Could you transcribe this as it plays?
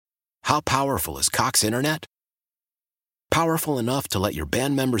How powerful is Cox Internet? Powerful enough to let your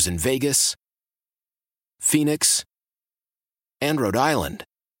band members in Vegas, Phoenix, and Rhode Island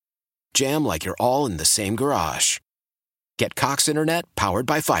jam like you're all in the same garage. Get Cox Internet powered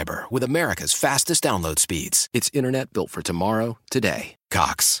by fiber with America's fastest download speeds. It's internet built for tomorrow, today.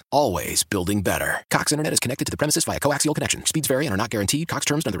 Cox, always building better. Cox Internet is connected to the premises via coaxial connection. Speeds vary and are not guaranteed. Cox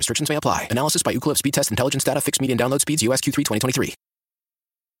terms and other restrictions may apply. Analysis by Ookla Speed Test Intelligence Data. Fixed median download speeds. US Q3 2023.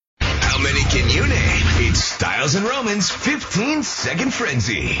 How many can you name? It's Styles and Roman's 15-Second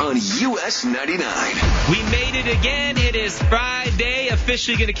Frenzy on US 99. We made it again. It is Friday.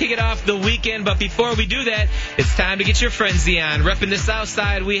 Officially going to kick it off the weekend. But before we do that, it's time to get your frenzy on. Repping the South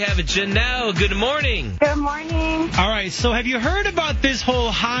Side, we have Janelle. Good morning. Good morning. All right, so have you heard about this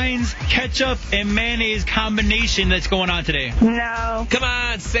whole Heinz ketchup and mayonnaise combination that's going on today? No. Come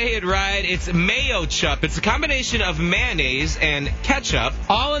on, say it right. It's Mayo Chup. It's a combination of mayonnaise and ketchup,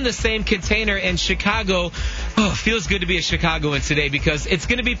 all in the same container in Chicago. Oh, feels good to be a Chicagoan today because it's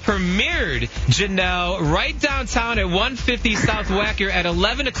going to be premiered, Janelle, right downtown at 150 South Wacker at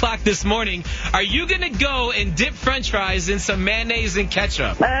 11 o'clock this morning. Are you going to go and dip French fries in some mayonnaise and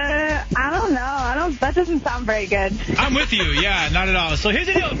ketchup? I don't know. That doesn't sound very good. I'm with you. Yeah, not at all. So here's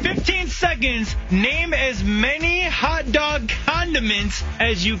the deal. 15 seconds. Name as many hot dog condiments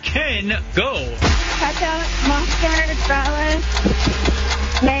as you can. Go. Ketchup, mustard, relish,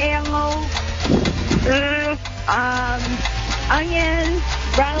 mayo, onions,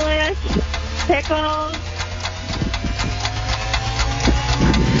 relish, pickles.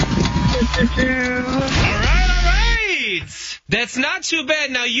 All right. That's not too bad.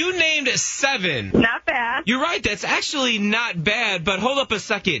 Now, you named 7. Not bad. You're right. That's actually not bad. But hold up a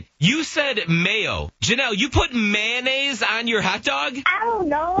second. You said mayo. Janelle, you put mayonnaise on your hot dog? I don't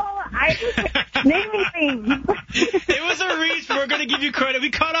know. I just naming things. It was a reach. We're going to give you credit. We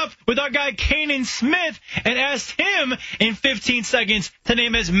caught up with our guy Kanan Smith and asked him in 15 seconds to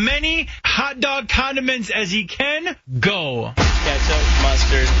name as many hot dog condiments as he can. Go. Ketchup,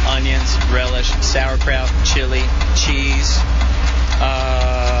 mustard, onions, relish, sauerkraut, chili, cheese.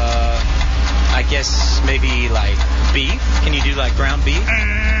 I guess maybe like beef. Can you do like ground beef? Beef?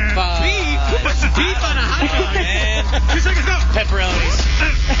 Who puts beef on a hot dog, man? 2 seconds, go. Pepperonis.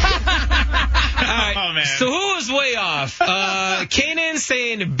 All right. Oh, man. So who was way off? Kanan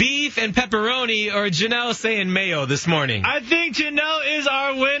saying beef and pepperoni or Janelle saying mayo this morning? I think Janelle is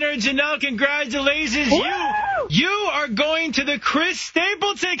our winner. Janelle, congratulations. You are going to the Chris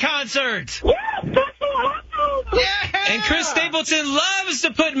Stapleton concert. Yes, that's so awesome. Yeah. And Chris Stapleton loves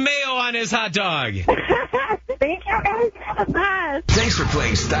to put mayo on his hot dog. Thank you guys for the best. Thanks for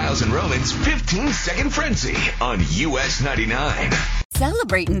playing Styles and Roman's 15-Second Frenzy on US 99.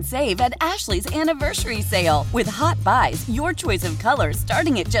 Celebrate and save at Ashley's Anniversary Sale. With Hot Buys, your choice of colors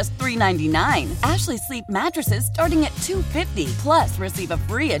starting at just $3.99. Ashley Sleep mattresses starting at $2.50. Plus, receive a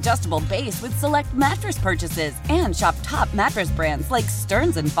free adjustable base with select mattress purchases. And shop top mattress brands like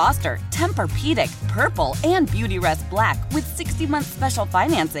Stearns & Foster, Tempur-Pedic, Purple, and Beautyrest Black with 60-month special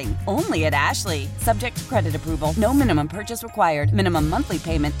financing. Only at Ashley. Subject to credit approval. No minimum purchase required. Minimum monthly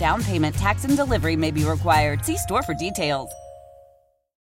payment, down payment, tax, and delivery may be required. See store for details.